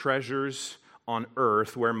treasures on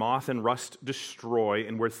earth where moth and rust destroy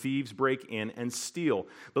and where thieves break in and steal.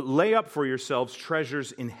 But lay up for yourselves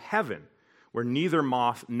treasures in heaven where neither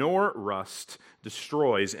moth nor rust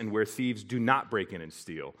destroys and where thieves do not break in and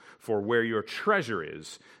steal. For where your treasure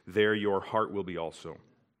is, there your heart will be also.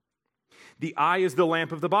 The eye is the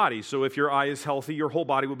lamp of the body, so if your eye is healthy, your whole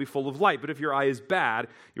body will be full of light. But if your eye is bad,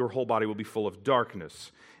 your whole body will be full of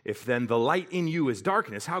darkness. If then the light in you is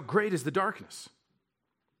darkness, how great is the darkness?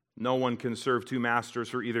 No one can serve two masters,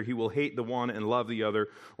 for either he will hate the one and love the other,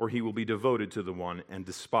 or he will be devoted to the one and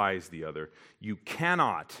despise the other. You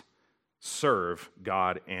cannot serve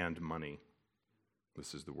God and money.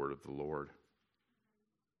 This is the word of the Lord.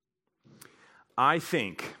 I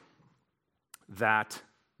think that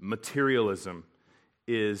materialism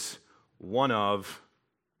is one of,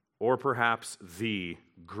 or perhaps the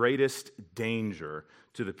greatest danger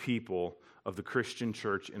to the people of the Christian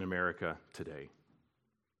church in America today.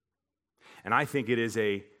 And I think it is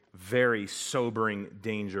a very sobering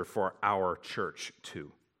danger for our church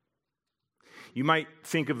too. You might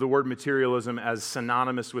think of the word materialism as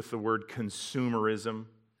synonymous with the word consumerism.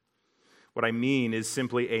 What I mean is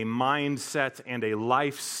simply a mindset and a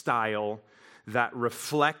lifestyle that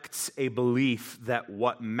reflects a belief that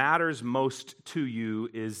what matters most to you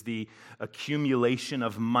is the accumulation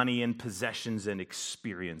of money and possessions and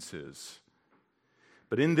experiences.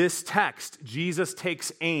 But in this text, Jesus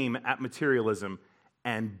takes aim at materialism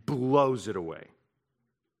and blows it away.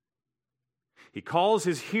 He calls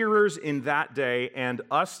his hearers in that day and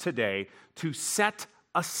us today to set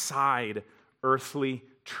aside earthly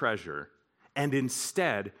treasure and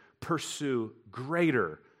instead pursue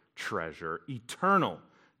greater treasure, eternal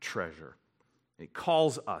treasure. He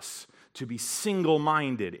calls us to be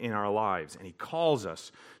single-minded in our lives, and he calls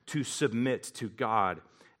us to submit to God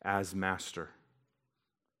as master.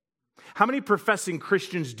 How many professing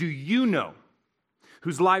Christians do you know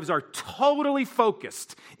whose lives are totally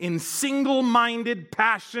focused in single-minded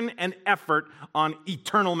passion and effort on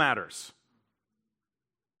eternal matters?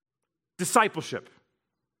 Discipleship,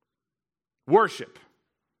 worship,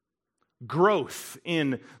 growth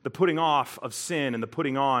in the putting off of sin and the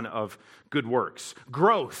putting on of good works,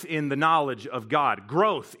 growth in the knowledge of God,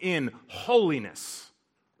 growth in holiness.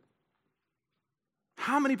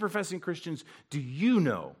 How many professing Christians do you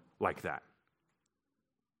know like that?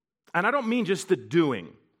 And I don't mean just the doing.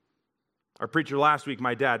 Our preacher last week,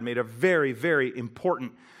 my dad, made a very, very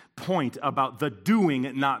important point about the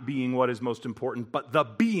doing not being what is most important, but the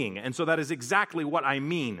being. And so that is exactly what I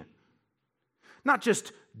mean. Not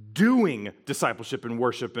just doing discipleship and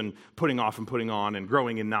worship and putting off and putting on and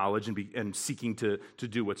growing in knowledge and seeking to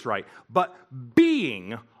do what's right, but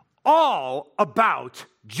being all about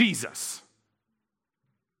Jesus.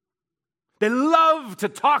 They love to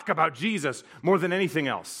talk about Jesus more than anything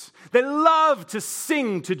else. They love to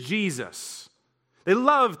sing to Jesus. They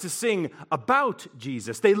love to sing about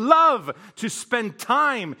Jesus. They love to spend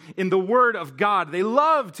time in the Word of God. They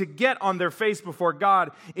love to get on their face before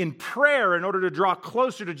God in prayer in order to draw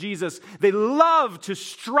closer to Jesus. They love to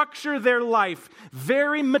structure their life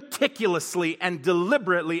very meticulously and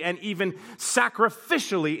deliberately and even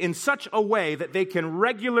sacrificially in such a way that they can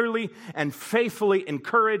regularly and faithfully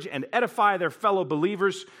encourage and edify their fellow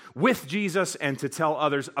believers with Jesus and to tell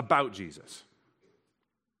others about Jesus.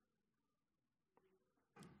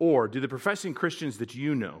 Or do the professing Christians that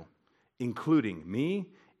you know, including me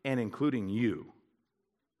and including you,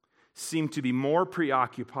 seem to be more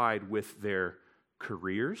preoccupied with their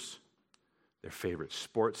careers, their favorite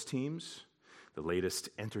sports teams, the latest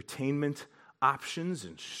entertainment options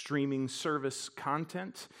and streaming service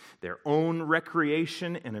content, their own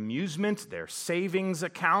recreation and amusement, their savings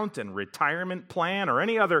account and retirement plan, or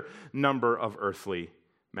any other number of earthly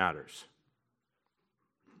matters?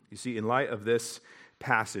 You see, in light of this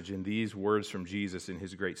passage and these words from Jesus in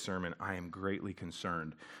his great sermon, I am greatly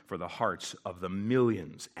concerned for the hearts of the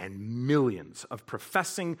millions and millions of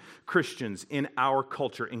professing Christians in our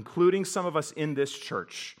culture, including some of us in this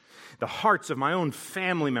church, the hearts of my own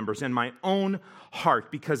family members and my own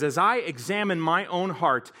heart, because as I examine my own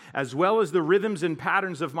heart, as well as the rhythms and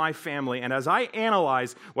patterns of my family, and as I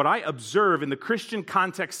analyze what I observe in the Christian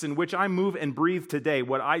context in which I move and breathe today,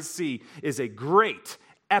 what I see is a great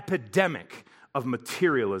epidemic of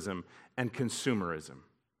materialism and consumerism.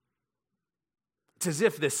 It's as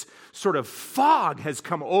if this sort of fog has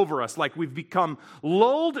come over us, like we've become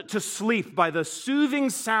lulled to sleep by the soothing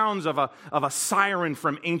sounds of a siren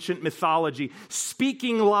from ancient mythology,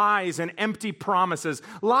 speaking lies and empty promises,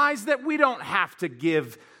 lies that we don't have to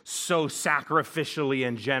give so sacrificially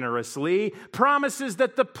and generously, promises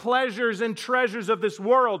that the pleasures and treasures of this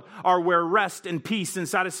world are where rest and peace and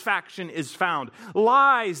satisfaction is found,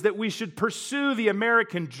 lies that we should pursue the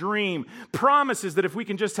American dream, promises that if we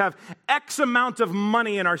can just have X amount of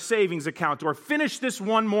money in our savings account, or finish this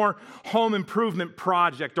one more home improvement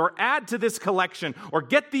project, or add to this collection, or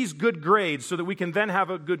get these good grades so that we can then have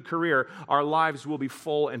a good career, our lives will be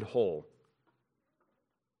full and whole.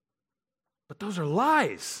 But those are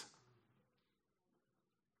lies.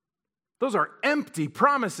 Those are empty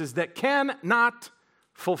promises that cannot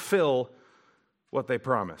fulfill what they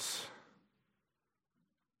promise.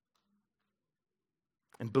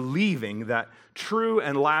 And believing that true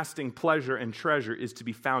and lasting pleasure and treasure is to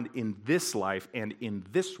be found in this life and in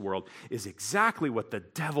this world is exactly what the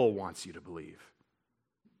devil wants you to believe.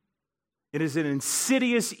 It is an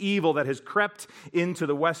insidious evil that has crept into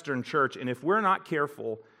the Western church, and if we're not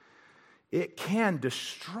careful, it can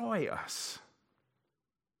destroy us.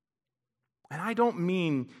 And I don't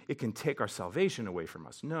mean it can take our salvation away from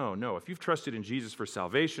us. No. If you've trusted in Jesus for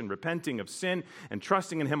salvation, repenting of sin, and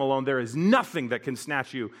trusting in Him alone, there is nothing that can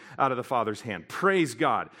snatch you out of the Father's hand. Praise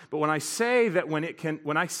God. But when I say that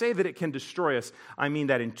it can destroy us, I mean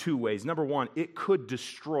that in two ways. Number one, it could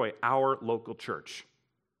destroy our local church.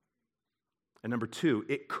 And number two,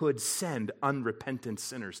 it could send unrepentant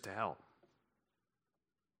sinners to hell.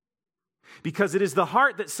 Because it is the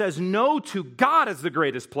heart that says no to God as the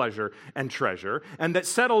greatest pleasure and treasure, and that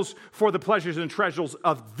settles for the pleasures and treasures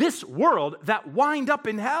of this world that wind up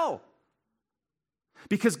in hell.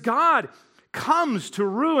 Because God comes to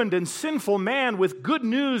ruined and sinful man with good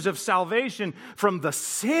news of salvation from the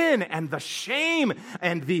sin and the shame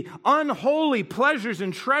and the unholy pleasures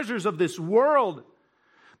and treasures of this world.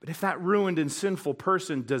 But if that ruined and sinful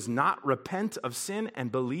person does not repent of sin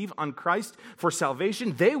and believe on Christ for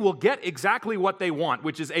salvation, they will get exactly what they want,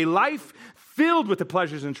 which is a life filled with the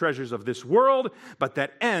pleasures and treasures of this world, but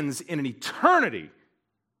that ends in an eternity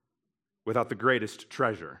without the greatest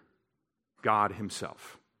treasure, God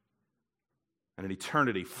Himself. And an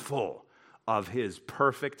eternity full of His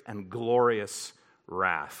perfect and glorious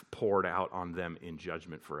wrath poured out on them in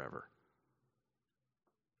judgment forever.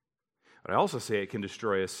 But I also say it can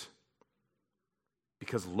destroy us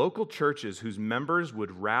because local churches whose members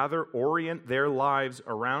would rather orient their lives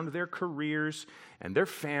around their careers and their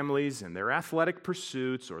families and their athletic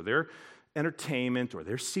pursuits or their entertainment or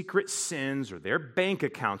their secret sins or their bank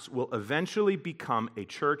accounts will eventually become a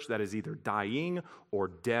church that is either dying or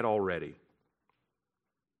dead already.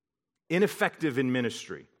 Ineffective in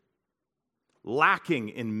ministry, lacking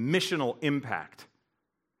in missional impact,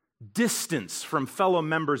 distance from fellow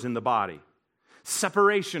members in the body,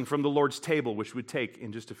 separation from the Lord's table, which would take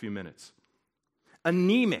in just a few minutes,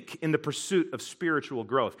 anemic in the pursuit of spiritual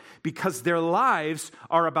growth, because their lives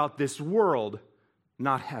are about this world,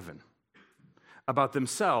 not heaven, about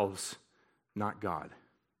themselves, not God.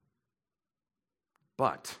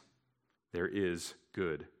 But there is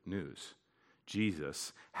good news.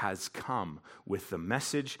 Jesus has come with the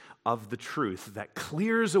message of the truth that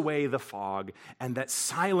clears away the fog and that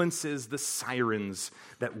silences the sirens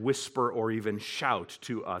that whisper or even shout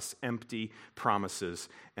to us empty promises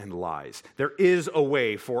and lies. There is a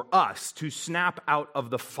way for us to snap out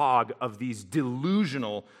of the fog of these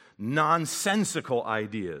delusional, nonsensical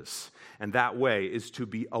ideas. And that way is to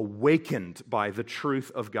be awakened by the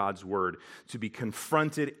truth of God's word, to be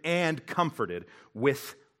confronted and comforted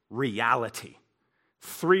with reality.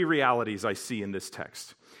 Three realities I see in this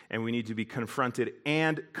text, and we need to be confronted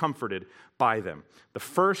and comforted by them. The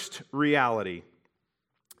first reality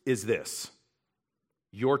is this: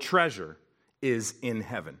 your treasure is in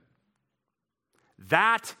heaven.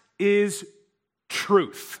 That is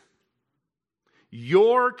truth.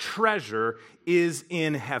 Your treasure is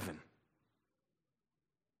in heaven.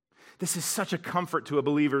 This is such a comfort to a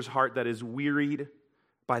believer's heart that is wearied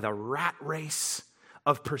by the rat race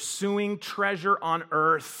of pursuing treasure on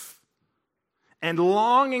earth and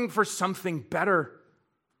longing for something better.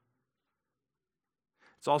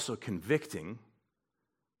 It's also convicting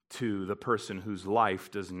to the person whose life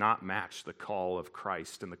does not match the call of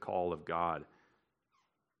Christ and the call of God.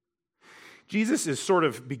 Jesus is sort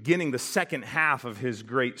of beginning the second half of his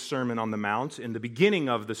great Sermon on the Mount. In the beginning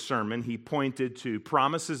of the sermon, he pointed to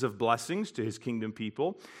promises of blessings to his kingdom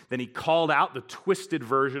people. Then he called out the twisted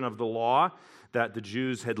version of the law that the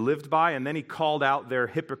Jews had lived by, and then he called out their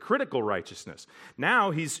hypocritical righteousness.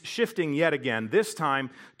 Now he's shifting yet again, this time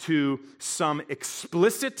to some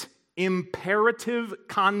explicit, imperative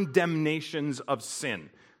condemnations of sin.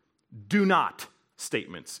 Do not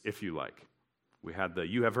statements, if you like. We had the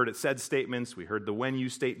 "you have heard it said" statements. We heard the "when you"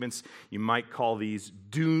 statements. You might call these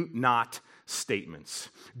 "do not" statements.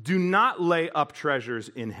 Do not lay up treasures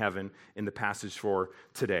in heaven in the passage for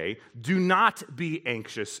today. Do not be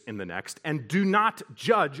anxious in the next. And do not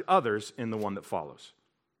judge others in the one that follows.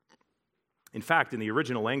 In fact, in the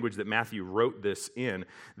original language that Matthew wrote this in,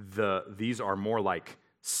 these are more like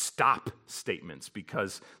stop statements,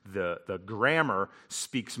 because the grammar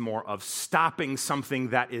speaks more of stopping something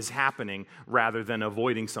that is happening rather than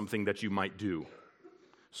avoiding something that you might do.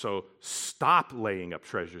 So stop laying up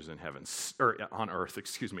treasures in heaven, or on earth,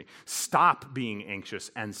 Stop being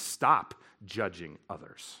anxious and stop judging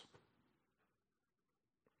others.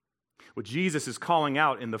 What Jesus is calling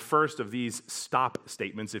out in the first of these stop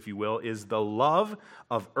statements, if you will, is the love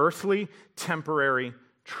of earthly, temporary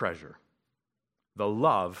treasure. The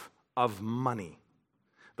love of money,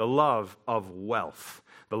 the love of wealth,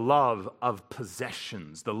 the love of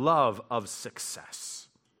possessions, the love of success.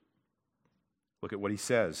 Look at what he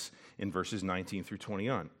says in verses 19 through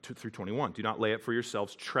 21. Do not lay up for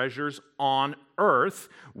yourselves treasures on earth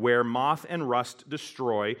where moth and rust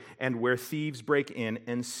destroy and where thieves break in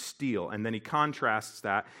and steal. And then he contrasts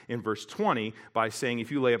that in verse 20 by saying,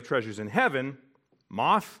 if you lay up treasures in heaven,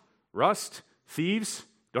 moth, rust, thieves,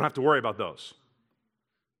 don't have to worry about those.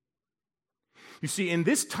 You see, in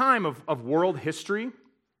this time of world history,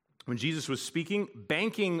 when Jesus was speaking,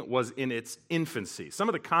 banking was in its infancy. Some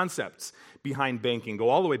of the concepts behind banking go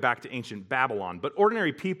all the way back to ancient Babylon, but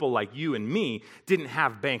ordinary people like you and me didn't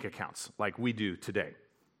have bank accounts like we do today.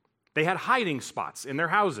 They had hiding spots in their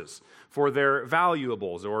houses for their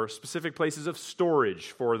valuables or specific places of storage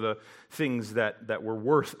for the things that were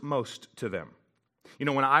worth most to them. You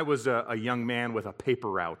know, when I was a young man with a paper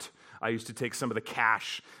route, I used to take some of the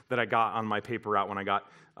cash that I got on my paper route when I got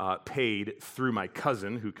paid through my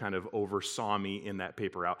cousin, who kind of oversaw me in that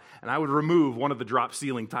paper route, and I would remove one of the drop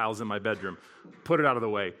ceiling tiles in my bedroom, put it out of the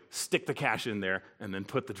way, stick the cash in there, and then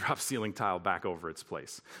put the drop ceiling tile back over its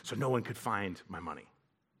place so no one could find my money.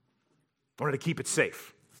 I wanted to keep it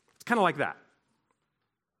safe. It's kind of like that.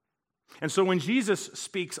 And so when Jesus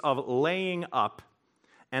speaks of laying up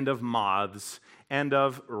and of moths and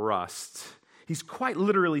of rust, he's quite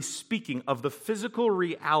literally speaking of the physical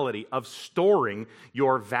reality of storing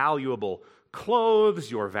your valuable clothes,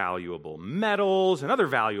 your valuable metals, and other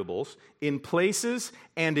valuables in places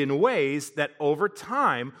and in ways that over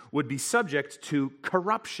time would be subject to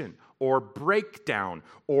corruption or breakdown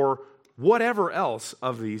or whatever else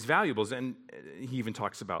of these valuables. And he even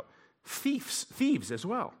talks about thieves as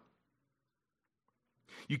well.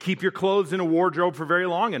 You keep your clothes in a wardrobe for very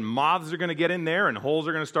long, and moths are going to get in there, and holes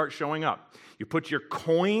are going to start showing up. You put your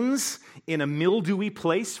coins in a mildewy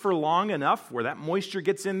place for long enough where that moisture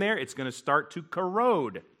gets in there, it's going to start to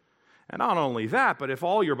corrode. And not only that, but if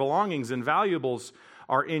all your belongings and valuables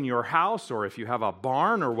are in your house, or if you have a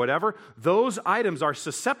barn or whatever, those items are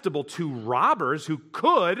susceptible to robbers who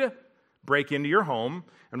could break into your home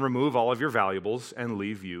and remove all of your valuables and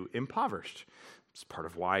leave you impoverished. It's part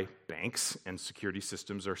of why banks and security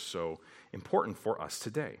systems are so important for us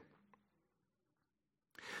today.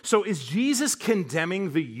 So is Jesus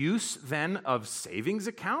condemning the use then of savings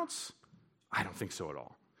accounts? I don't think so at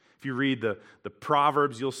all. If you read the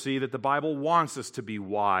Proverbs, you'll see that the Bible wants us to be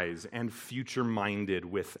wise and future-minded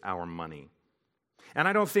with our money. And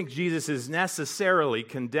I don't think Jesus is necessarily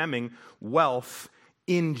condemning wealth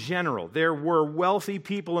in general. There were wealthy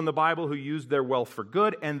people in the Bible who used their wealth for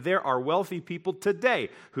good, and there are wealthy people today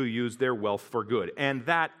who use their wealth for good, and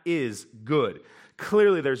that is good.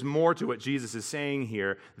 Clearly, there's more to what Jesus is saying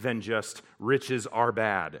here than just riches are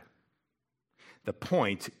bad. The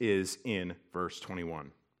point is in verse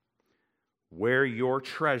 21. Where your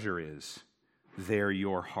treasure is, there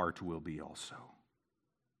your heart will be also.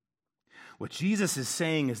 What Jesus is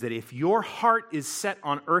saying is that if your heart is set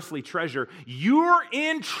on earthly treasure, you're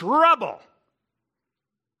in trouble.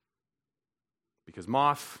 Because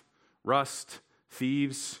moth, rust,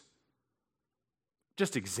 thieves,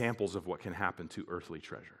 just examples of what can happen to earthly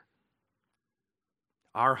treasure.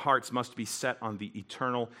 Our hearts must be set on the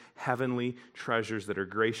eternal heavenly treasures that are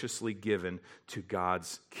graciously given to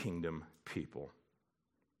God's kingdom people.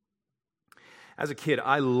 As a kid,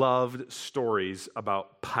 I loved stories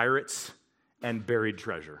about pirates and buried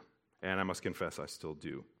treasure. And I must confess, I still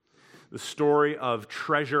do. The story of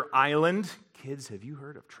Treasure Island. Kids, have you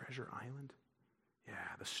heard of Treasure Island? Yeah,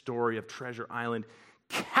 the story of Treasure Island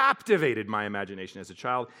captivated my imagination as a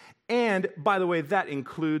child. And, by the way, that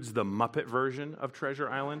includes the Muppet version of Treasure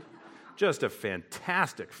Island. Just a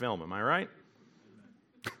fantastic film, am I right?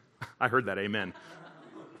 I heard that, amen.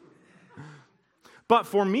 But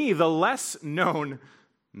for me, the less known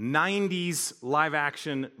 90s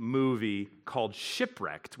live-action movie called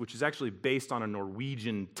Shipwrecked, which is actually based on a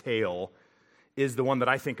Norwegian tale, is the one that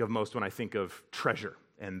I think of most when I think of treasure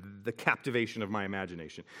and the captivation of my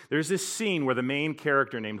imagination. There's this scene where the main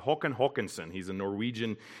character named Håkon Håkansson, he's a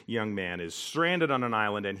Norwegian young man, is stranded on an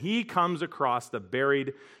island, and he comes across the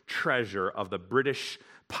buried treasure of the British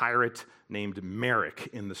pirate named Merrick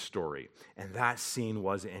in the story. And that scene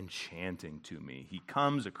was enchanting to me. He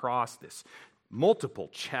comes across this multiple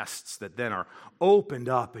chests that then are opened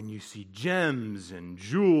up, and you see gems and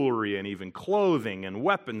jewelry and even clothing and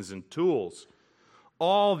weapons and tools.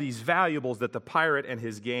 All these valuables that the pirate and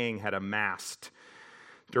his gang had amassed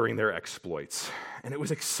during their exploits. And it was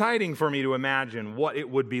exciting for me to imagine what it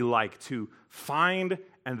would be like to find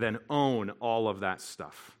and then own all of that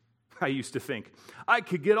stuff. I used to think, I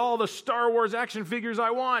could get all the Star Wars action figures I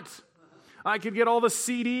want. I could get all the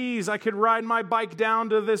CDs. I could ride my bike down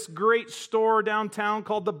to this great store downtown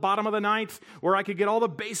called the Bottom of the Ninth, where I could get all the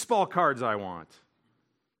baseball cards I want.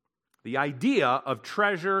 The idea of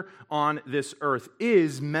treasure on this earth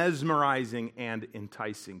is mesmerizing and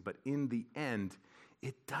enticing, but in the end,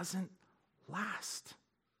 it doesn't last.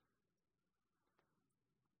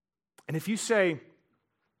 And if you say,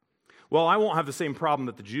 well, I won't have the same problem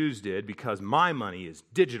that the Jews did because my money is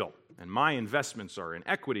digital and my investments are in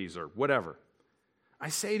equities or whatever, I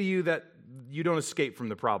say to you that you don't escape from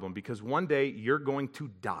the problem, because one day you're going to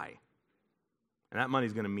die, and that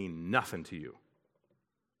money's going to mean nothing to you.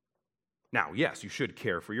 Now, yes, you should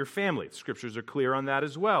care for your family. The scriptures are clear on that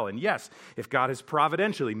as well. And yes, if God has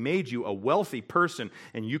providentially made you a wealthy person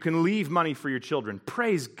and you can leave money for your children,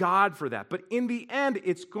 praise God for that. But in the end,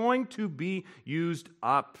 it's going to be used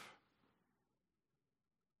up.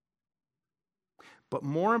 But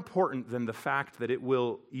more important than the fact that it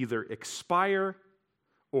will either expire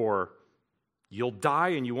or you'll die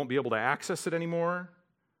and you won't be able to access it anymore,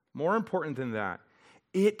 more important than that,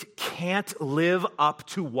 it can't live up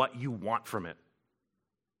to what you want from it.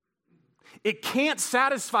 It can't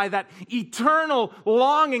satisfy that eternal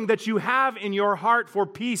longing that you have in your heart for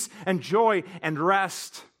peace and joy and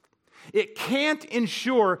rest. It can't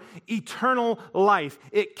ensure eternal life.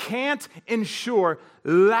 It can't ensure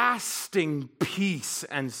lasting peace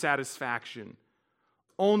and satisfaction.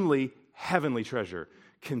 Only heavenly treasure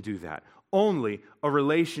can do that. Only a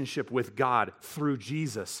relationship with God through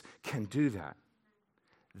Jesus can do that.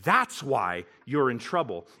 That's why you're in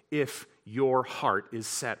trouble if your heart is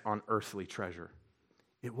set on earthly treasure.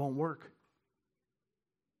 It won't work.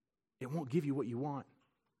 It won't give you what you want.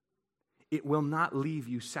 It will not leave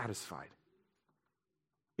you satisfied.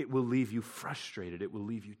 It will leave you frustrated. It will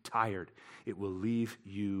leave you tired. It will leave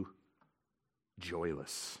you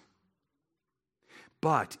joyless.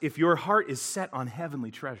 But if your heart is set on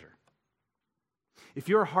heavenly treasure, if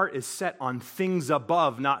your heart is set on things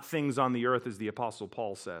above, not things on the earth, as the Apostle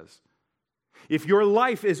Paul says, if your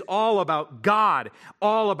life is all about God,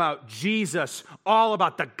 all about Jesus, all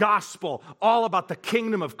about the gospel, all about the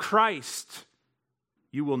kingdom of Christ,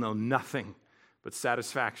 you will know nothing but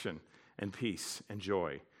satisfaction and peace and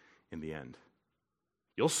joy in the end.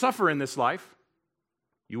 You'll suffer in this life.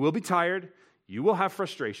 You will be tired. You will have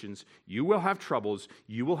frustrations. You will have troubles.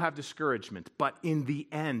 You will have discouragement. But in the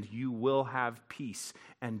end, you will have peace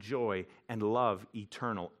and joy and love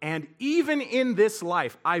eternal. And even in this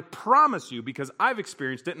life, I promise you, because I've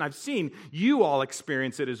experienced it and I've seen you all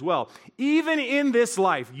experience it as well, even in this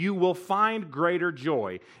life, you will find greater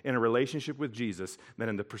joy in a relationship with Jesus than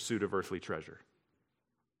in the pursuit of earthly treasure.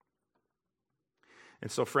 And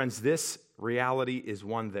so, friends, this reality is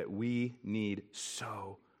one that we need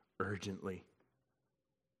so urgently.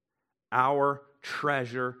 Our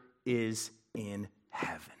treasure is in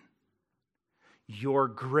heaven. Your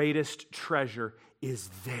greatest treasure is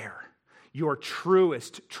there. Your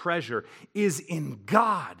truest treasure is in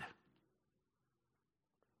God.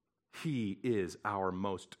 He is our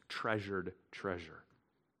most treasured treasure.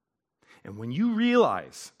 And when you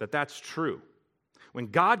realize that that's true, when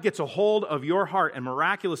God gets a hold of your heart and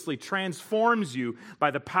miraculously transforms you by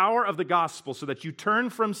the power of the gospel so that you turn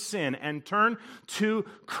from sin and turn to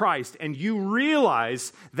Christ, and you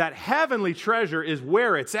realize that heavenly treasure is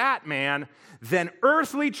where it's at, man, then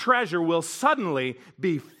earthly treasure will suddenly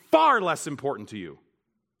be far less important to you.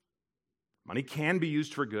 Money can be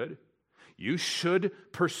used for good. You should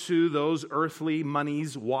pursue those earthly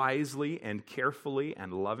monies wisely and carefully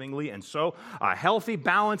and lovingly. And so a healthy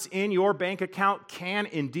balance in your bank account can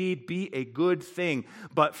indeed be a good thing.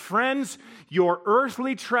 But friends, your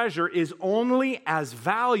earthly treasure is only as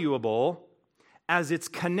valuable as its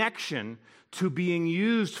connection to being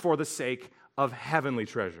used for the sake of heavenly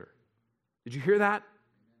treasure. Did you hear that?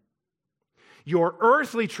 Your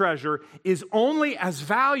earthly treasure is only as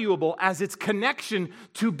valuable as its connection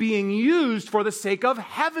to being used for the sake of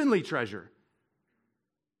heavenly treasure.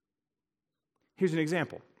 Here's an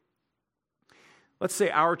example. Let's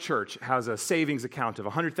say our church has a savings account of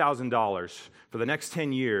 $100,000 for the next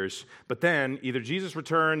 10 years, but then either Jesus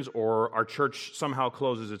returns or our church somehow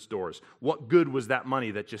closes its doors. What good was that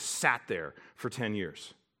money that just sat there for 10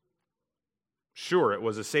 years? Sure, it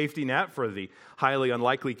was a safety net for the highly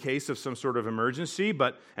unlikely case of some sort of emergency,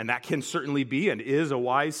 and that can certainly be and is a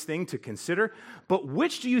wise thing to consider. But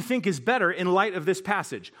which do you think is better in light of this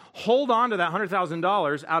passage? Hold on to that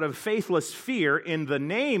 $100,000 out of faithless fear in the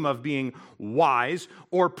name of being wise,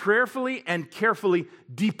 or prayerfully and carefully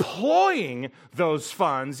deploying those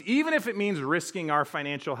funds, even if it means risking our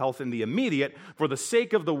financial health in the immediate, for the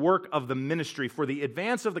sake of the work of the ministry, for the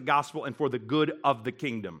advance of the gospel, and for the good of the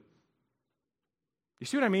kingdom. You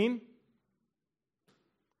see what I mean?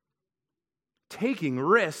 Taking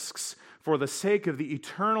risks for the sake of the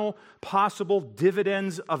eternal possible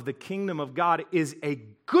dividends of the kingdom of God is a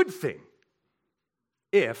good thing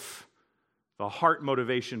if the heart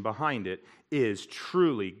motivation behind it is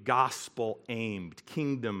truly gospel-aimed,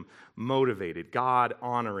 kingdom-motivated,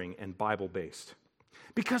 God-honoring, and Bible-based.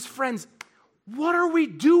 Because, friends, what are we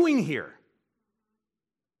doing here?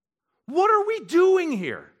 What are we doing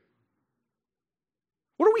here?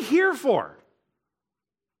 What are we here for?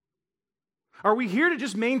 Are we here to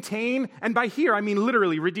just maintain, and by here I mean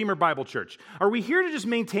literally Redeemer Bible Church, are we here to just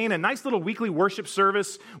maintain a nice little weekly worship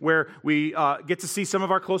service where we get to see some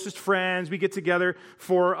of our closest friends, we get together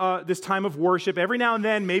for this time of worship? Every now and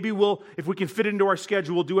then, maybe we'll, if we can fit it into our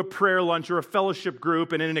schedule, we'll do a prayer lunch or a fellowship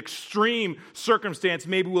group, and in an extreme circumstance,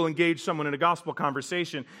 maybe we'll engage someone in a gospel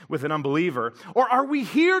conversation with an unbeliever. Or are we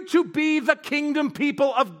here to be the kingdom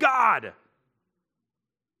people of God?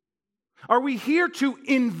 Are we here to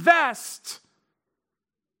invest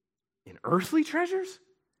in earthly treasures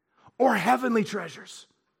or heavenly treasures?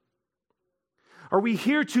 Are we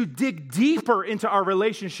here to dig deeper into our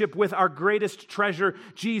relationship with our greatest treasure,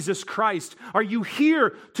 Jesus Christ? Are you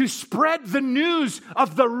here to spread the news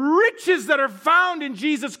of the riches that are found in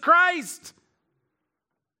Jesus Christ?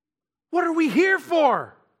 What are we here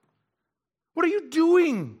for? What are you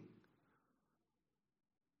doing?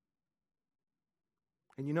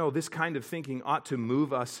 And you know, this kind of thinking ought to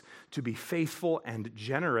move us to be faithful and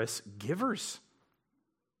generous givers.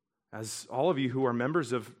 As all of you who are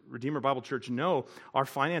members of Redeemer Bible Church know, our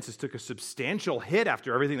finances took a substantial hit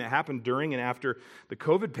after everything that happened during and after the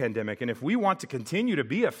COVID pandemic. And if we want to continue to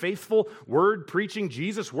be a faithful, word-preaching,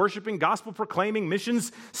 Jesus-worshiping, gospel-proclaiming,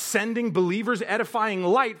 missions-sending, believers-edifying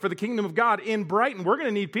light for the kingdom of God in Brighton, we're going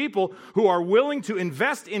to need people who are willing to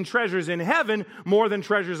invest in treasures in heaven more than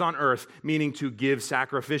treasures on earth, meaning to give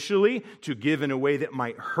sacrificially, to give in a way that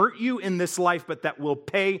might hurt you in this life, but that will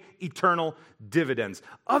pay eternal dividends.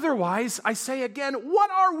 Otherwise, I say again,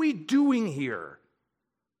 what are we doing here?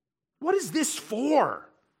 What is this for?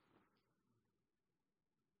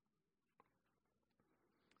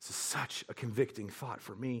 This is such a convicting thought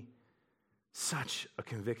for me, such a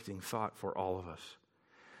convicting thought for all of us.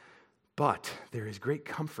 But there is great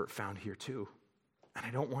comfort found here too, and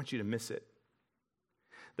I don't want you to miss it.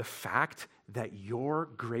 The fact that your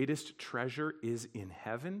greatest treasure is in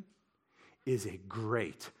heaven is a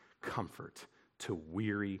great comfort to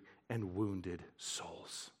weary and wounded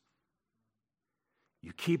souls.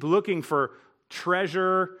 You keep looking for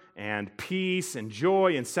treasure and peace and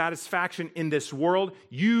joy and satisfaction in this world,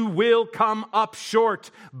 you will come up short.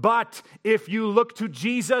 But if you look to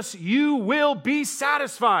Jesus, you will be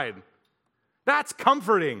satisfied. That's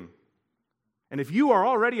comforting. And if you are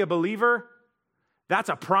already a believer, that's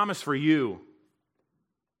a promise for you.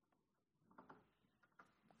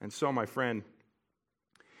 And so, my friend,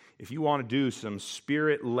 if you want to do some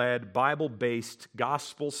Spirit-led, Bible-based,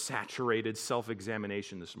 gospel-saturated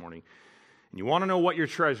self-examination this morning, and you want to know what your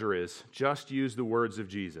treasure is, just use the words of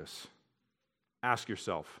Jesus. Ask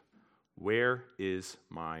yourself, where is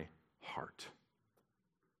my heart?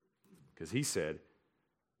 Because he said,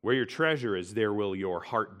 where your treasure is, there will your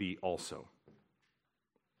heart be also.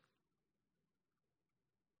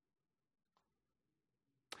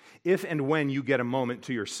 If and when you get a moment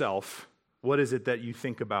to yourself, what is it that you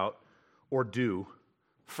think about or do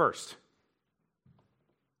first?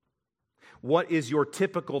 What is your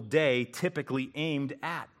typical day typically aimed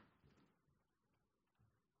at?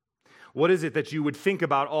 What is it that you would think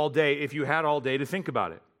about all day if you had all day to think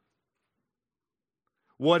about it?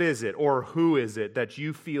 What is it or who is it that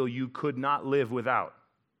you feel you could not live without?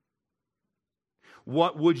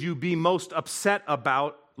 What would you be most upset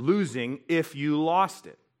about losing if you lost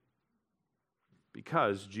it?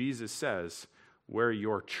 Because Jesus says, where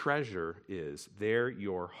your treasure is, there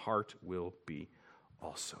your heart will be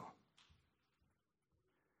also.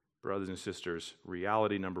 Brothers and sisters,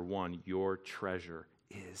 reality number one, your treasure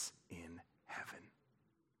is in heaven.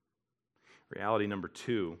 Reality number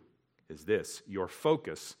two is this: your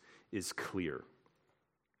focus is clear.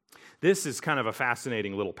 This is kind of a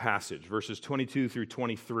fascinating little passage, verses 22 through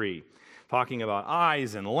 23, talking about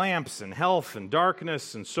eyes and lamps and health and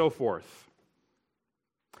darkness and so forth.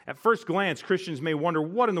 At first glance, Christians may wonder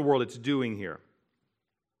what in the world it's doing here.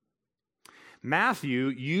 Matthew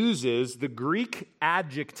uses the Greek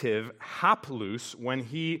adjective haplous when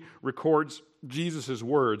he records Jesus'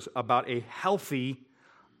 words about a healthy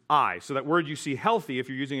eye. So that word you see, healthy, if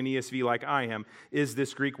you're using an ESV like I am, is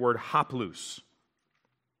this Greek word haplous.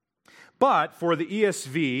 But for the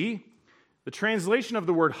ESV, the translation of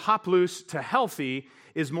the word haplous to healthy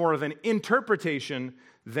is more of an interpretation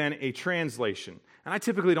than a translation. And I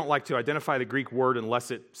typically don't like to identify the Greek word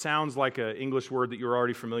unless it sounds like an English word that you're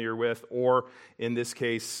already familiar with, or in this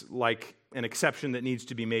case, like an exception that needs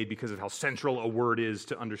to be made because of how central a word is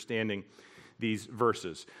to understanding these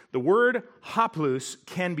verses. The word haplous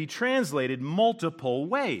can be translated multiple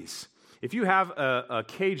ways. If you have a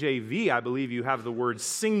KJV, I believe you have the word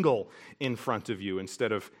single in front of you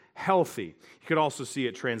instead of healthy. You could also see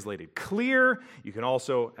it translated clear. You can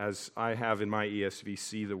also, as I have in my ESV,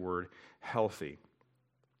 see the word healthy.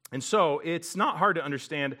 And so it's not hard to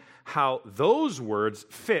understand how those words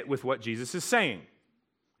fit with what Jesus is saying.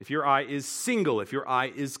 If your eye is single, if your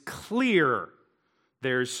eye is clear,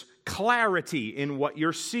 there's clarity in what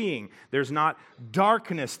you're seeing. There's not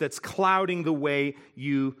darkness that's clouding the way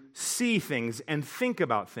you see things and think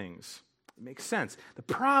about things. It makes sense. The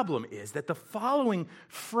problem is that the following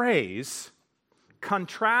phrase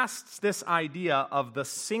contrasts this idea of the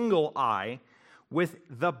single eye with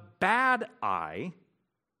the bad eye.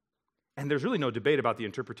 And there's really no debate about the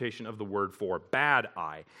interpretation of the word for bad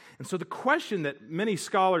eye. And so the question that many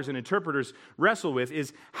scholars and interpreters wrestle with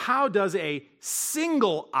is, how does a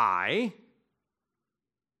single eye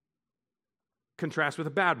contrast with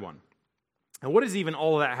a bad one? And what does even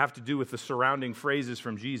all of that have to do with the surrounding phrases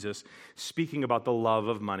from Jesus speaking about the love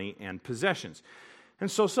of money and possessions? And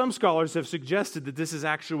so some scholars have suggested that this is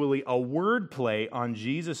actually a wordplay on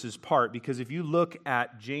Jesus' part, because if you look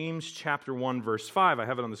at James chapter 1, verse 5, I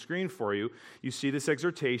have it on the screen for you, you see this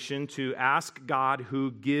exhortation to ask God who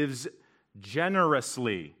gives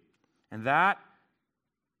generously. And that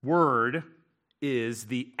word is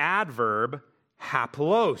the adverb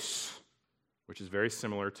haplos, which is very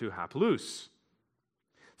similar to haplous.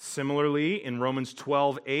 Similarly, in Romans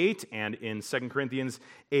 12:8 and in 2 Corinthians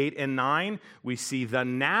 8 and 9, we see the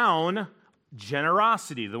noun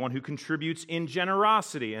generosity, the one who contributes in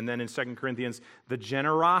generosity. And then in 2 Corinthians, the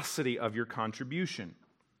generosity of your contribution.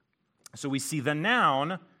 So we see the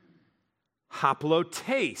noun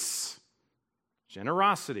haplotes,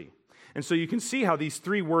 generosity. And so you can see how these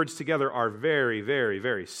three words together are very, very,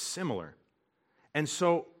 very similar. And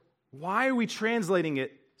so why are we translating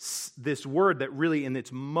this word that really in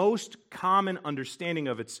its most common understanding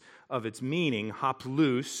of its meaning,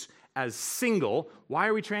 haplous, as single? Why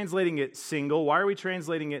are we translating it single? Why are we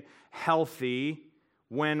translating it healthy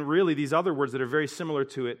when really these other words that are very similar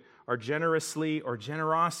to it are generously or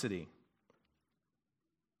generosity?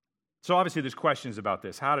 So obviously there's questions about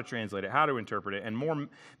this, how to translate it, how to interpret it, and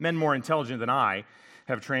men more intelligent than I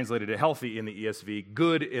have translated it healthy in the ESV,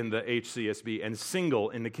 good in the HCSB, and single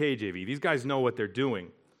in the KJV. These guys know what they're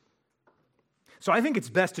doing. So I think it's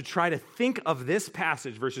best to try to think of this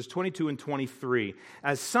passage, verses 22 and 23,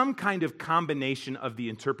 as some kind of combination of the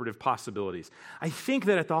interpretive possibilities. I think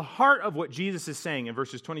that at the heart of what Jesus is saying in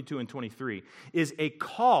verses 22 and 23 is a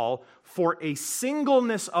call for a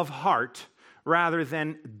singleness of heart rather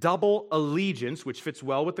than double allegiance, which fits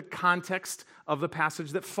well with the context of the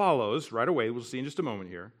passage that follows right away. We'll see in just a moment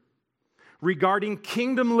here. Regarding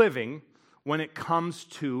kingdom living when it comes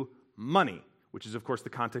to money, which is, of course, the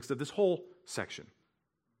context of this whole section.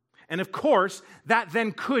 And of course, that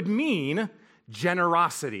then could mean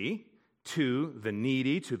generosity to the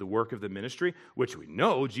needy, to the work of the ministry, which we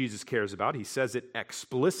know Jesus cares about. He says it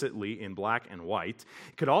explicitly in black and white.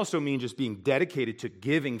 It could also mean just being dedicated to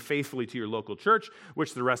giving faithfully to your local church,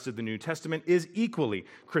 which the rest of the New Testament is equally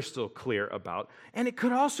crystal clear about. And it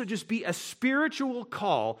could also just be a spiritual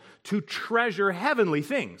call to treasure heavenly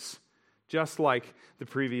things, just like the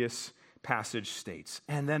previous passage states.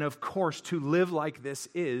 And then, of course, to live like this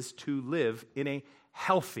is to live in a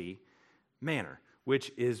healthy manner,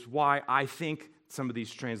 which is why I think some of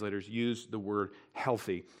these translators use the word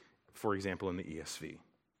healthy, for example, in the ESV.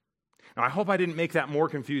 Now, I hope I didn't make that more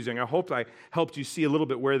confusing. I hope I helped you see a little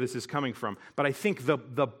bit where this is coming from. But I think the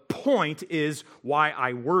point is why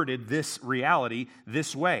I worded this reality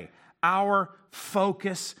this way. Our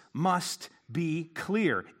focus must be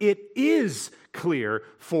clear. It is clear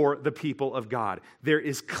for the people of God. There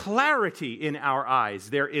is clarity in our eyes.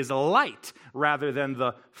 There is light rather than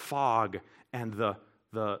the fog and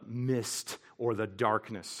the mist or the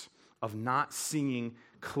darkness of not seeing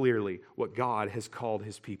clearly what God has called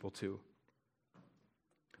his people to.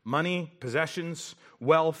 Money, possessions,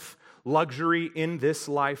 wealth, luxury in this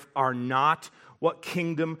life are not what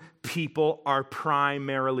kingdom people are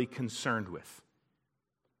primarily concerned with.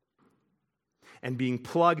 And being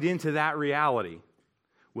plugged into that reality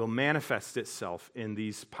will manifest itself in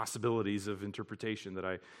these possibilities of interpretation that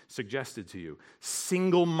I suggested to you.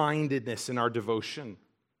 Single-mindedness in our devotion.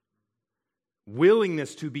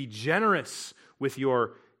 Willingness to be generous with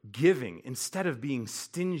your giving instead of being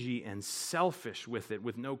stingy and selfish with it,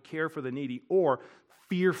 with no care for the needy, or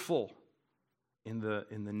fearful in the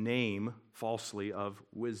name, falsely, of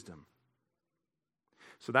wisdom.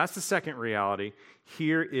 So that's the second reality.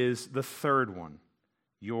 Here is the third one.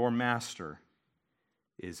 Your master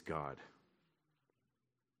is God.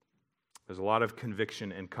 There's a lot of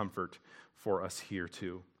conviction and comfort for us here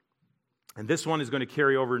too. And this one is going to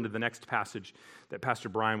carry over into the next passage that Pastor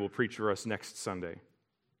Brian will preach for us next Sunday.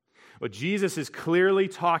 What Jesus is clearly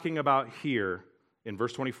talking about here in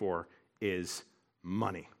verse 24 is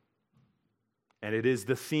money. And it is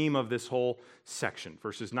the theme of this whole section.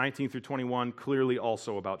 Verses 19 through 21, clearly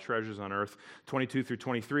also about treasures on earth. 22 through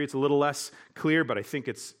 23, it's a little less clear, but I think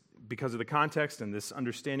it's because of the context and this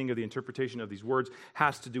understanding of the interpretation of these words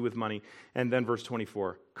has to do with money. And then verse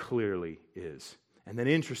 24 clearly is. And then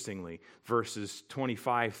interestingly, verses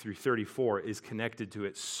 25 through 34 is connected to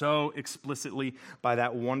it so explicitly by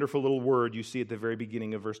that wonderful little word you see at the very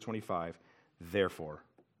beginning of verse 25, therefore.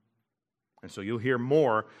 And so you'll hear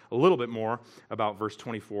a little bit more about verse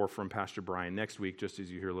 24 from Pastor Brian next week, just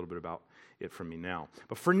as you hear a little bit about it from me now.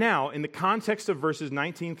 But for now, in the context of verses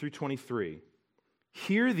 19 through 23,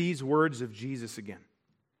 hear these words of Jesus again.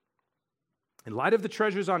 In light of the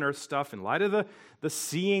treasures on earth stuff, in light of the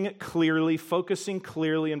seeing clearly, focusing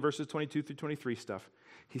clearly in verses 22 through 23 stuff,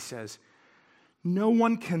 he says, no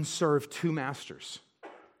one can serve two masters.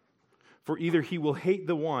 For either he will hate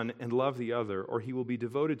the one and love the other, or he will be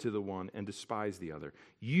devoted to the one and despise the other.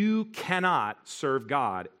 You cannot serve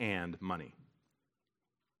God and money.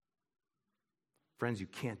 Friends, you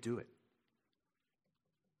can't do it.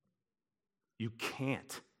 You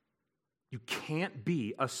can't. You can't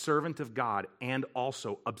be a servant of God and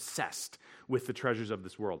also obsessed with the treasures of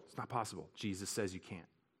this world. It's not possible. Jesus says you can't.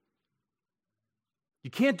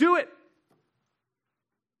 You can't do it.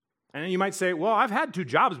 And you might say, well, I've had two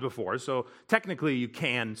jobs before, so technically you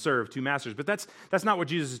can serve two masters. But that's not what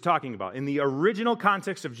Jesus is talking about. In the original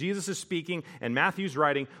context of Jesus' speaking and Matthew's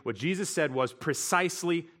writing, what Jesus said was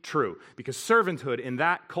precisely true. Because servanthood in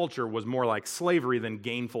that culture was more like slavery than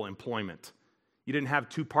gainful employment. You didn't have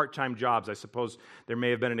two part-time jobs. I suppose there may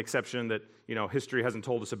have been an exception that, history hasn't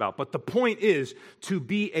told us about. But the point is, to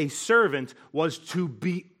be a servant was to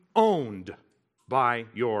be owned by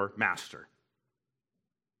your master.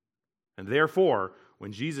 And therefore,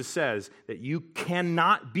 when Jesus says that you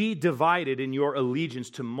cannot be divided in your allegiance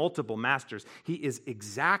to multiple masters, he is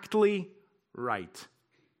exactly right.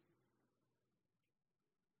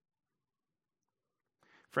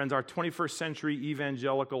 Friends, our 21st century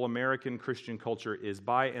evangelical American Christian culture is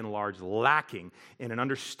by and large lacking in an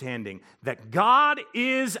understanding that God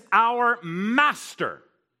is our master.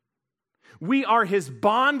 We are his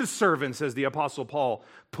bond servants, as the Apostle Paul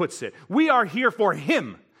puts it. We are here for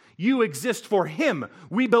him. You exist for him.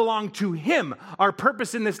 We belong to him. Our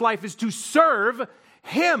purpose in this life is to serve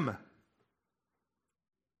him.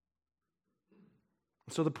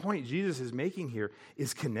 So the point Jesus is making here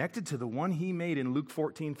is connected to the one he made in Luke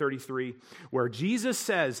 14:33, where Jesus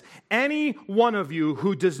says, any one of you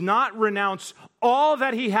who does not renounce all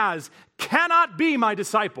that he has cannot be my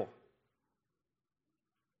disciple.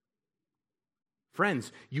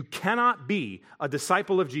 Friends, you cannot be a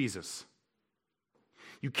disciple of Jesus.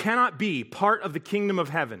 You cannot be part of the kingdom of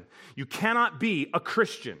heaven. You cannot be a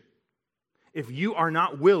Christian if you are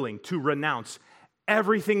not willing to renounce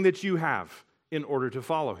everything that you have in order to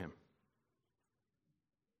follow him.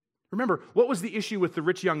 Remember, what was the issue with the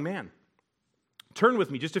rich young man? Turn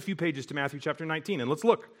with me just a few pages to Matthew chapter 19, and let's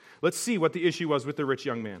look. Let's see what the issue was with the rich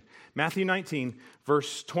young man. Matthew 19,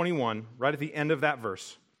 verse 21, right at the end of that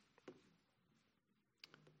verse.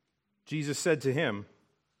 Jesus said to him,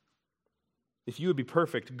 if you would be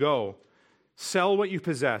perfect, go, sell what you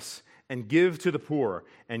possess, and give to the poor,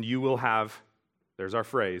 and you will have, there's our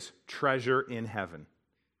phrase, treasure in heaven.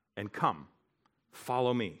 And come,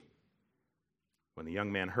 follow me. When the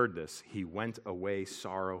young man heard this, he went away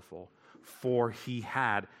sorrowful, for he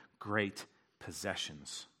had great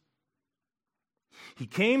possessions. He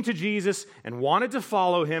came to Jesus and wanted to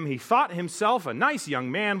follow him. He thought himself a nice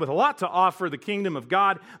young man with a lot to offer the kingdom of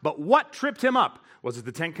God. But what tripped him up? Was it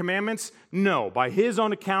the 10 Commandments? No. By his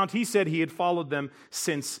own account, he said he had followed them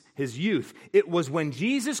since his youth. It was when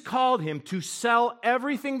Jesus called him to sell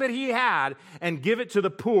everything that he had and give it to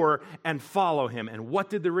the poor and follow him. And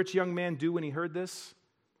what did the rich young man do when he heard this?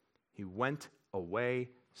 He went away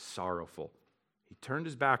sorrowful. He turned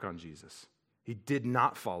his back on Jesus. He did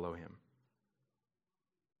not follow him.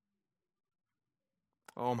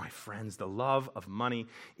 Oh, my friends, the love of money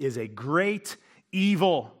is a great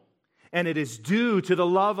evil. And it is due to the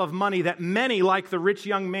love of money that many, like the rich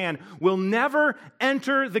young man, will never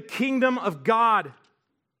enter the kingdom of God.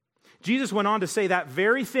 Jesus went on to say that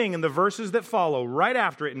very thing in the verses that follow, right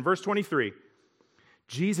after it, in verse 23.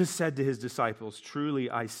 Jesus said to his disciples, "Truly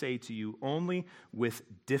I say to you, only with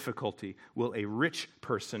difficulty will a rich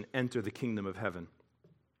person enter the kingdom of heaven.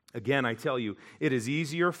 Again, I tell you, it is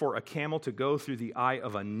easier for a camel to go through the eye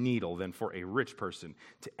of a needle than for a rich person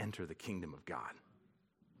to enter the kingdom of God."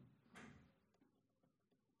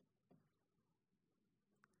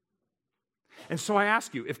 And so I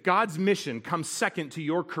ask you, if God's mission comes second to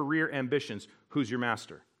your career ambitions, who's your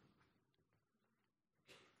master?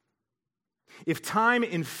 If time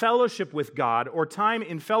in fellowship with God or time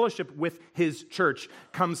in fellowship with His church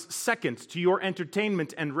comes second to your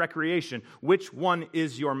entertainment and recreation, which one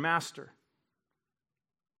is your master?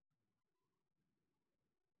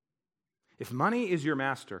 If money is your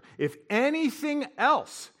master, if anything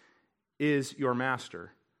else is your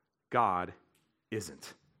master, God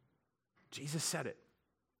isn't. Jesus said it.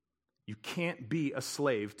 You can't be a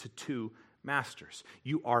slave to two masters.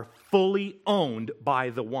 You are fully owned by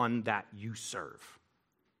the one that you serve.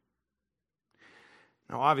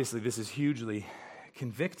 Now, obviously, this is hugely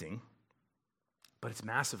convicting, but it's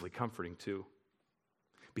massively comforting too.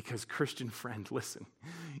 Because, Christian friend, listen,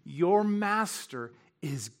 your master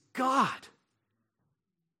is God.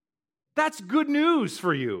 That's good news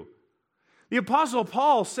for you. The Apostle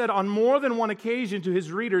Paul said on more than one occasion to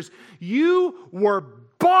his readers, "You were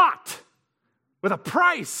bought with a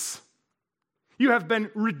price. You have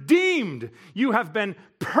been redeemed. You have been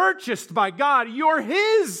purchased by God. You're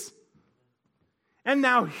His. And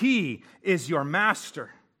now He is your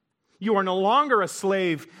master. You are no longer a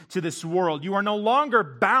slave to this world. You are no longer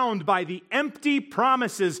bound by the empty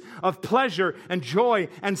promises of pleasure and joy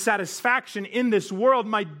and satisfaction in this world.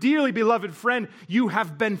 My dearly beloved friend, you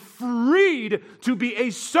have been freed to be a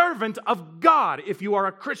servant of God if you are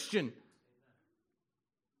a Christian.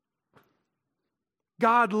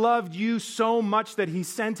 God loved you so much that He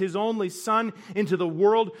sent His only Son into the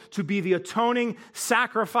world to be the atoning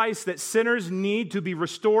sacrifice that sinners need to be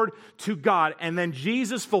restored to God. And then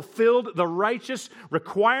Jesus fulfilled the righteous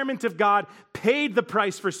requirement of God, paid the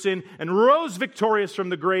price for sin, and rose victorious from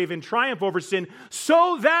the grave in triumph over sin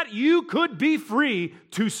so that you could be free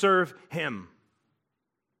to serve Him.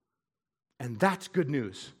 And that's good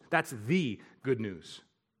news. That's the good news.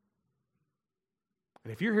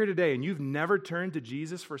 And if you're here today and you've never turned to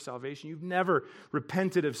Jesus for salvation, you've never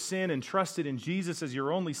repented of sin and trusted in Jesus as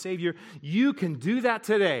your only Savior, you can do that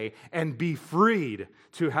today and be freed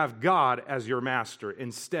to have God as your master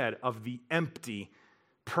instead of the empty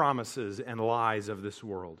promises and lies of this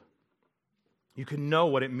world. You can know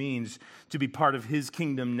what it means to be part of His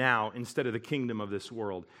kingdom now instead of the kingdom of this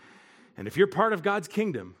world. And if you're part of God's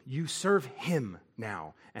kingdom, you serve Him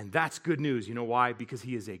now. And that's good news. You know why? Because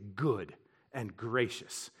He is a good and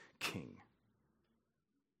gracious King.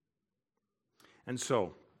 And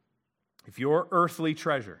so, if your earthly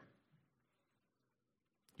treasure,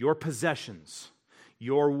 your possessions,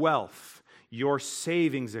 your wealth, your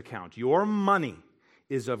savings account, your money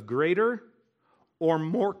is of greater or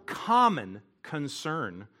more common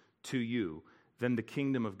concern to you than the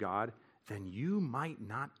kingdom of God, then you might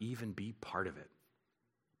not even be part of it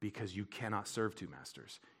because you cannot serve two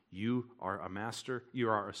masters. You are a master, you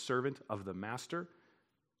are a servant of the master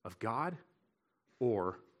of God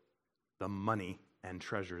or the money and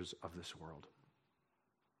treasures of this world.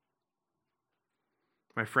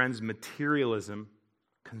 My friends, materialism,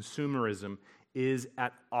 consumerism is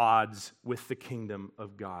at odds with the kingdom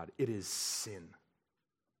of God. It is sin.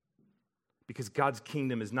 Because God's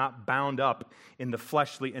kingdom is not bound up in the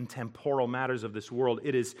fleshly and temporal matters of this world.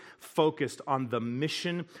 It is focused on the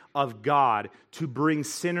mission of God to bring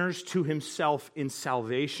sinners to himself in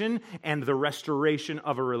salvation and the restoration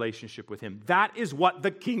of a relationship with him. That is what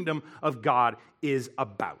the kingdom of God is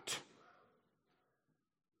about.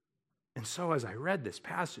 And so as I read this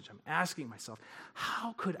passage, I'm asking myself,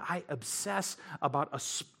 how could I obsess about a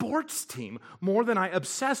sports team more than I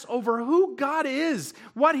obsess over who God is,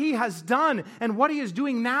 what he has done, and what he is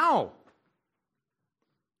doing now?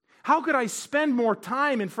 How could I spend more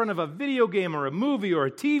time in front of a video game or a movie or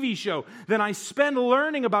a TV show than I spend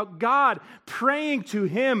learning about God, praying to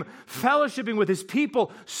him, fellowshipping with his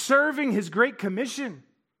people, serving his great commission?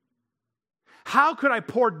 How could I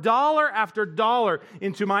pour dollar after dollar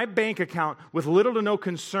into my bank account with little to no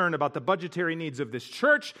concern about the budgetary needs of this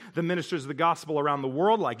church, the ministers of the gospel around the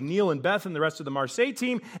world like Neil and Beth and the rest of the Marseille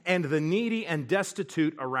team, and the needy and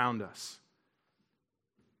destitute around us?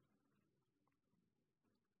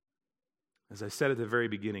 As I said at the very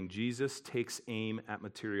beginning, Jesus takes aim at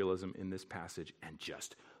materialism in this passage and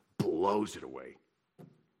just blows it away.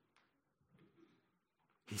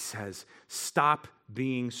 He says, stop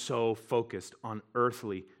being so focused on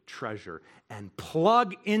earthly treasure and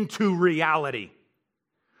plug into reality.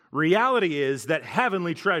 Reality is that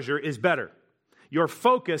heavenly treasure is better. Your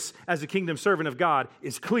focus as a kingdom servant of God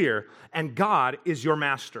is clear, and God is your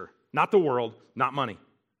master, not the world, not money.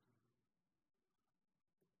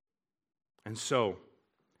 And so,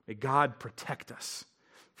 may God protect us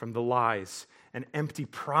from the lies and empty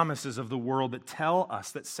promises of the world that tell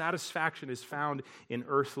us that satisfaction is found in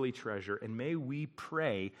earthly treasure. And may we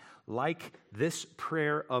pray like this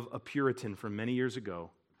prayer of a Puritan from many years ago,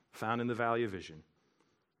 found in the Valley of Vision.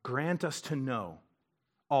 Grant us to know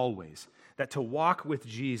always that to walk with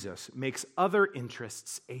Jesus makes other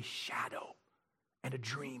interests a shadow and a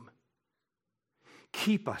dream.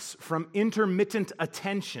 Keep us from intermittent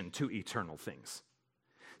attention to eternal things.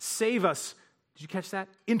 Save us. Did you catch that?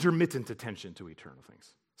 Intermittent attention to eternal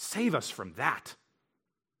things. Save us from that.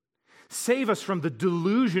 Save us from the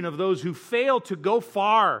delusion of those who fail to go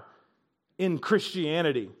far in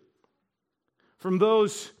Christianity. From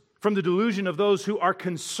the delusion of those who are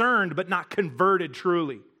concerned but not converted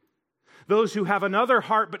truly. Those who have another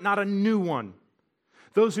heart but not a new one.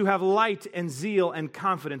 Those who have light and zeal and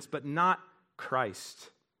confidence but not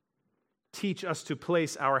Christ. Teach us to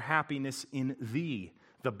place our happiness in Thee,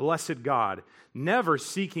 the blessed God, never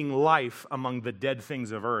seeking life among the dead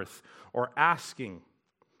things of earth or asking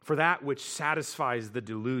for that which satisfies the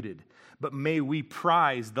deluded, but may we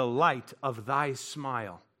prize the light of Thy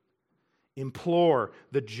smile, implore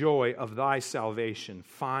the joy of Thy salvation,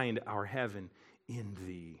 find our heaven in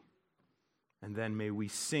Thee. And then may we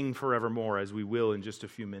sing forevermore, as we will in just a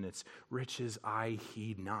few minutes, riches I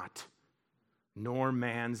heed not, nor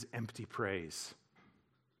man's empty praise.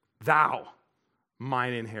 Thou,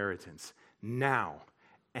 mine inheritance, now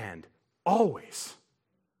and always.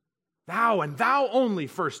 Thou and thou only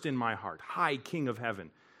first in my heart, high King of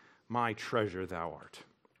heaven, my treasure thou art.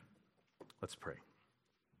 Let's pray.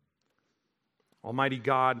 Almighty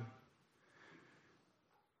God,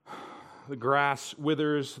 the grass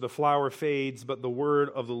withers, the flower fades, but the word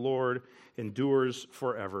of the Lord endures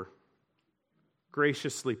forever.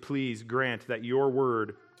 Graciously, please grant that your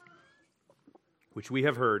word, which we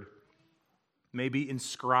have heard, may be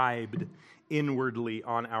inscribed inwardly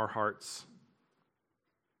on our hearts.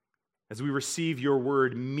 As we receive your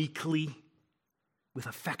word meekly, with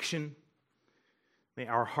affection, may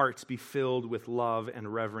our hearts be filled with love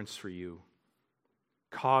and reverence for you.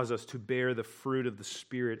 Cause us to bear the fruit of the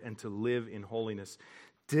Spirit and to live in holiness,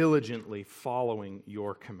 diligently following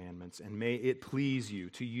your commandments. And may it please you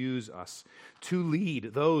to use us to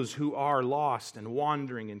lead those who are lost and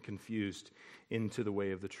wandering and confused into the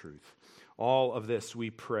way of the truth. All of this we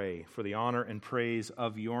pray for the honor and praise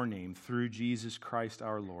of your name through Jesus Christ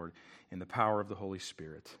our Lord in the power of the Holy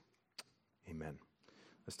Spirit. Amen.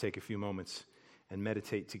 Let's take a few moments and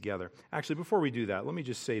meditate together. Actually, before we do that, let me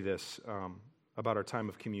just say this about our time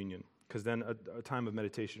of communion, because then a time of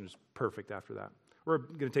meditation is perfect after that. We're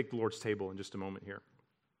going to take the Lord's table in just a moment here.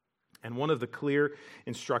 And one of the clear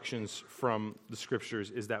instructions from the Scriptures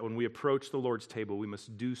is that when we approach the Lord's table, we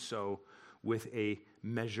must do so with a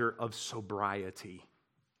measure of sobriety.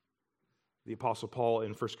 The Apostle Paul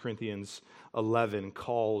in 1 Corinthians 11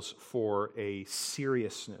 calls for a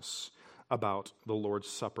seriousness about the Lord's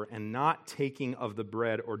Supper and not taking of the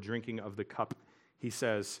bread or drinking of the cup, he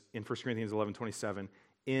says in 1 Corinthians 11:27,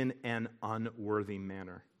 in an unworthy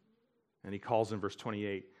manner. And he calls in verse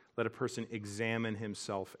 28, let a person examine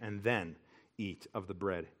himself and then eat of the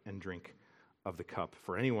bread and drink of the cup.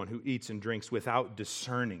 For anyone who eats and drinks without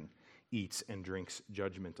discerning eats and drinks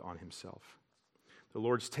judgment on himself. The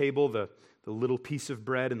Lord's table, the little piece of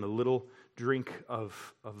bread and the little drink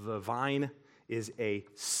of the vine is a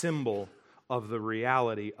symbol of the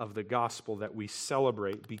reality of the gospel that we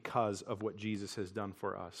celebrate because of what Jesus has done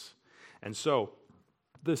for us. And so,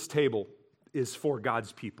 this table is for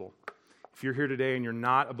God's people. If you're here today and you're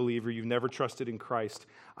not a believer, you've never trusted in Christ,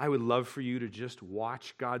 I would love for you to just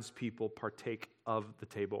watch God's people partake of the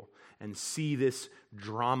table and see this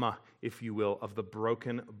drama, if you will, of the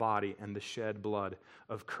broken body and the shed blood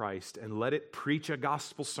of Christ, and let it preach a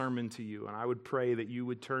gospel sermon to you. And I would pray that you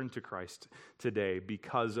would turn to Christ today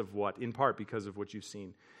because of what, in part because of what you've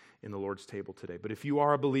seen in the Lord's table today. But if you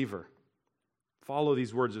are a believer, follow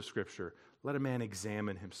these words of Scripture. Let a man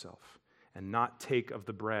examine himself and not take of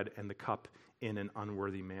the bread and the cup in an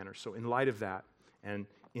unworthy manner. So in light of that, and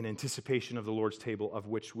in anticipation of the Lord's table, of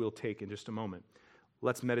which we'll take in just a moment,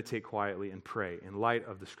 let's meditate quietly and pray in light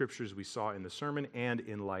of the Scriptures we saw in the sermon and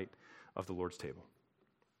in light of the Lord's table.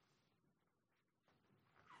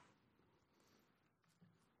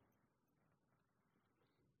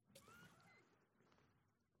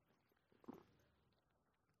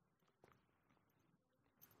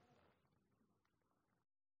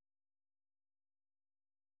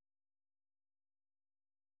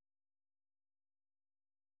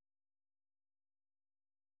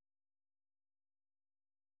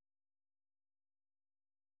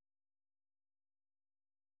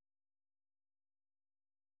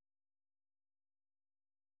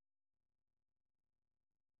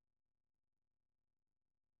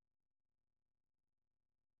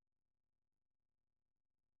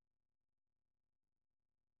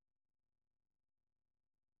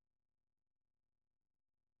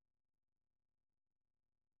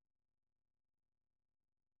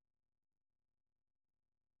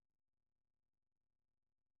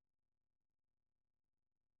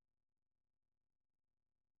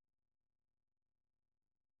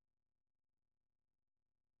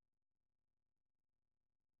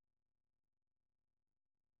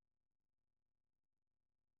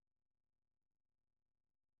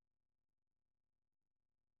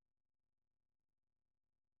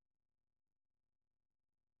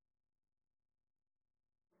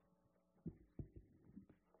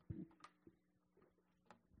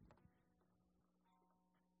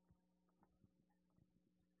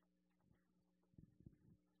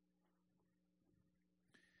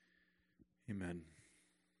 Amen.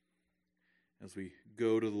 As we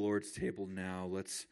go to the Lord's table now, let's